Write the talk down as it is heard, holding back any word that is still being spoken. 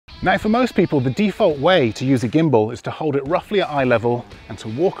Now for most people, the default way to use a gimbal is to hold it roughly at eye level and to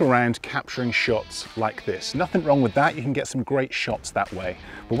walk around capturing shots like this. Nothing wrong with that, you can get some great shots that way.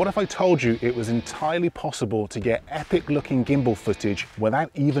 But what if I told you it was entirely possible to get epic looking gimbal footage without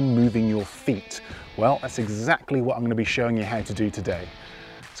even moving your feet? Well, that's exactly what I'm going to be showing you how to do today.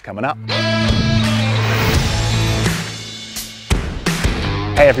 It's coming up.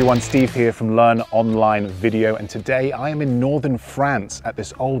 Hey everyone, Steve here from Learn Online Video, and today I am in northern France at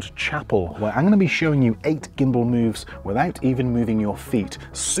this old chapel where I'm going to be showing you 8 gimbal moves without even moving your feet.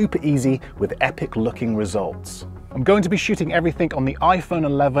 Super easy with epic looking results. I'm going to be shooting everything on the iPhone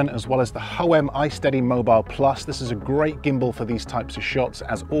 11 as well as the Hohem iSteady Mobile Plus. This is a great gimbal for these types of shots.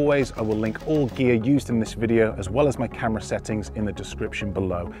 As always, I will link all gear used in this video as well as my camera settings in the description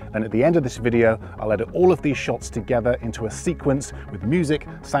below. And at the end of this video, I'll edit all of these shots together into a sequence with music,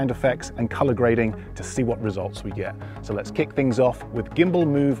 sound effects, and color grading to see what results we get. So let's kick things off with gimbal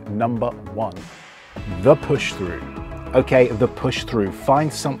move number 1, the push through. Okay, the push through.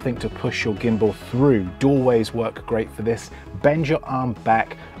 Find something to push your gimbal through. Doorways work great for this. Bend your arm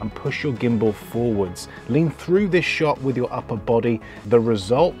back and push your gimbal forwards. Lean through this shot with your upper body. The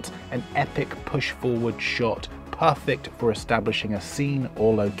result, an epic push forward shot. Perfect for establishing a scene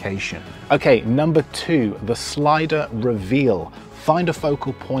or location. Okay, number 2, the slider reveal. Find a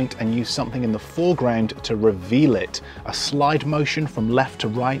focal point and use something in the foreground to reveal it. A slide motion from left to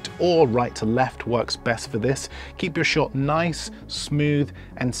right or right to left works best for this. Keep your shot nice, smooth,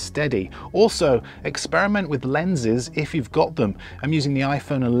 and steady. Also, experiment with lenses if you've got them. I'm using the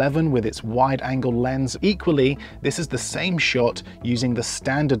iPhone 11 with its wide angle lens. Equally, this is the same shot using the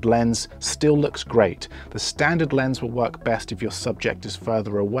standard lens, still looks great. The standard lens will work best if your subject is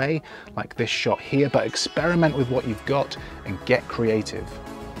further away, like this shot here, but experiment with what you've got and get creative.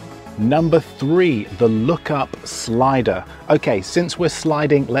 Number 3, the look up slider. Okay, since we're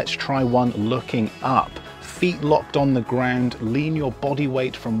sliding, let's try one looking up. Feet locked on the ground, lean your body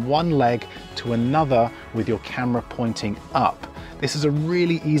weight from one leg to another with your camera pointing up. This is a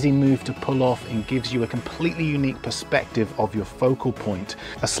really easy move to pull off and gives you a completely unique perspective of your focal point.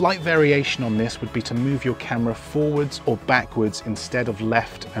 A slight variation on this would be to move your camera forwards or backwards instead of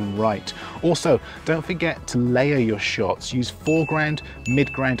left and right. Also, don't forget to layer your shots. Use foreground,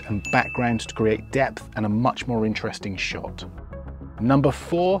 midground, and background to create depth and a much more interesting shot. Number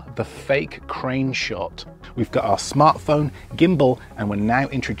 4, the fake crane shot. We've got our smartphone, gimbal, and we're now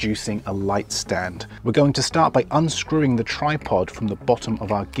introducing a light stand. We're going to start by unscrewing the tripod from the bottom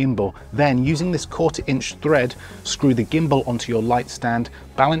of our gimbal. Then, using this 1/4-inch thread, screw the gimbal onto your light stand,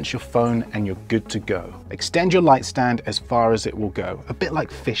 balance your phone, and you're good to go. Extend your light stand as far as it will go, a bit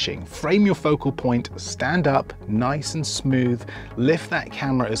like fishing. Frame your focal point, stand up, nice and smooth, lift that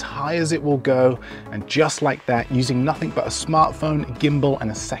camera as high as it will go, and just like that, using nothing but a smartphone, gimbal,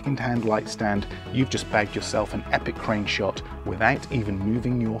 and a second-hand light stand, you've just bagged yourself an epic crane shot without even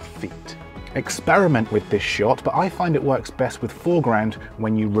moving your feet. Experiment with this shot, but I find it works best with foreground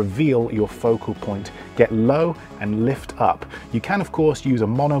when you reveal your focal point. Get low and lift up. You can of course use a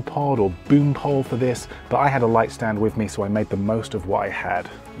monopod or boom pole for this, but I had a light stand with me, so I made the most of what I had.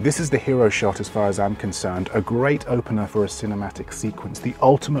 This is the hero shot as far as I'm concerned, a great opener for a cinematic sequence, the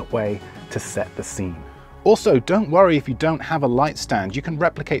ultimate way to set the scene. Also, don't worry if you don't have a light stand. You can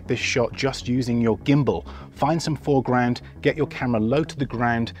replicate this shot just using your gimbal. Find some foreground, get your camera low to the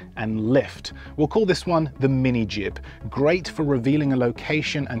ground, and lift. We'll call this one the mini jib. Great for revealing a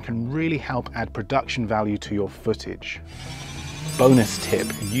location and can really help add production value to your footage. Bonus tip,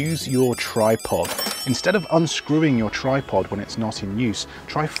 use your tripod. Instead of unscrewing your tripod when it's not in use,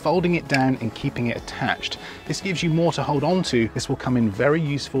 try folding it down and keeping it attached. This gives you more to hold on to. This will come in very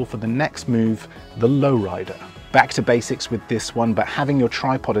useful for the next move, the lowrider. Back to basics with this one, but having your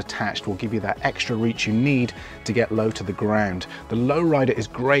tripod attached will give you that extra reach you need to get low to the ground. The lowrider is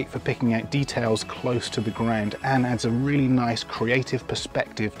great for picking out details close to the ground and adds a really nice creative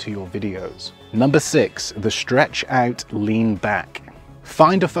perspective to your videos. Number 6, the stretch out, lean back.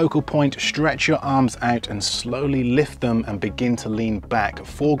 Find a focal point, stretch your arms out and slowly lift them and begin to lean back.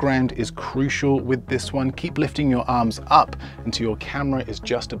 Foreground is crucial with this one. Keep lifting your arms up until your camera is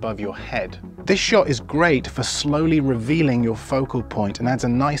just above your head. This shot is great for slowly revealing your focal point and adds a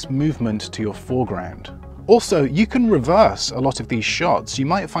nice movement to your foreground. Also, you can reverse a lot of these shots. You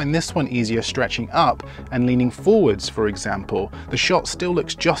might find this one easier stretching up and leaning forwards, for example. The shot still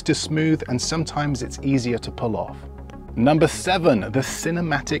looks just as smooth and sometimes it's easier to pull off. Number 7, the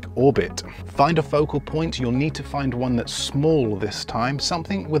cinematic orbit. Find a focal point. You'll need to find one that's small this time,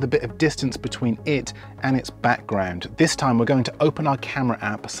 something with a bit of distance between it and its background. This time we're going to open our camera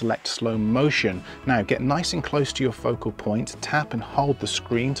app, select slow motion. Now get nice and close to your focal point, tap and hold the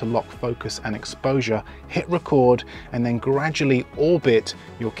screen to lock focus and exposure, hit record, and then gradually orbit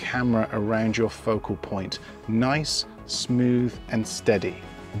your camera around your focal point. Nice, smooth and steady.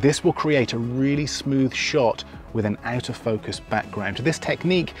 This will create a really smooth shot with an out of focus background. This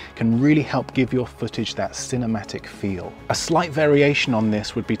technique can really help give your footage that cinematic feel. A slight variation on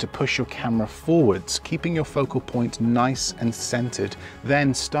this would be to push your camera forwards, keeping your focal point nice and centered.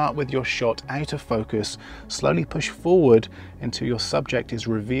 Then start with your shot out of focus, slowly push forward until your subject is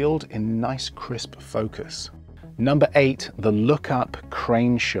revealed in nice crisp focus. Number 8, the look up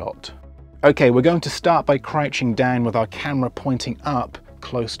crane shot. Okay, we're going to start by crouching down with our camera pointing up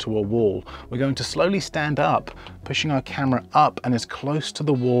close to a wall. We're going to slowly stand up, pushing our camera up and as close to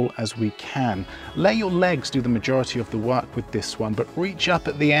the wall as we can. Let your legs do the majority of the work with this one, but reach up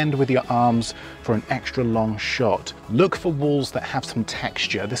at the end with your arms for an extra long shot. Look for walls that have some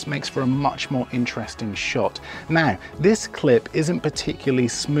texture. This makes for a much more interesting shot. Now, this clip isn't particularly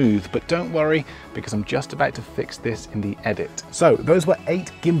smooth, but don't worry because I'm just about to fix this in the edit. So those were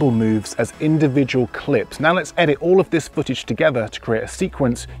 8 gimbal moves as individual clips. Now let's edit all of this footage together to create a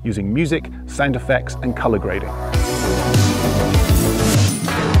sequence using music, sound effects, and color grading.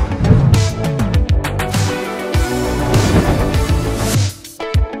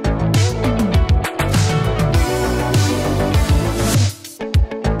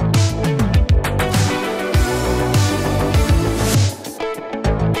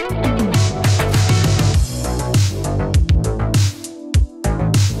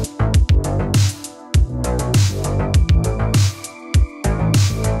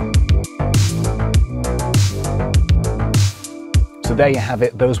 So there you have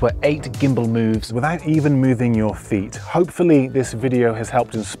it, those were 8 gimbal moves without even moving your feet. Hopefully this video has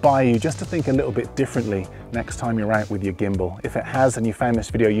helped inspire you just to think a little bit differently next time you're out with your gimbal. If it has and you found this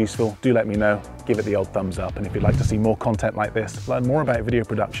video useful, do let me know, give it the old thumbs up. And if you'd like to see more content like this, learn more about video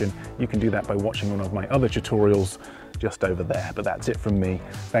production, you can do that by watching one of my other tutorials just over there. But that's it from me.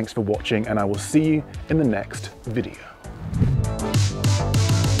 Thanks for watching and I will see you in the next video.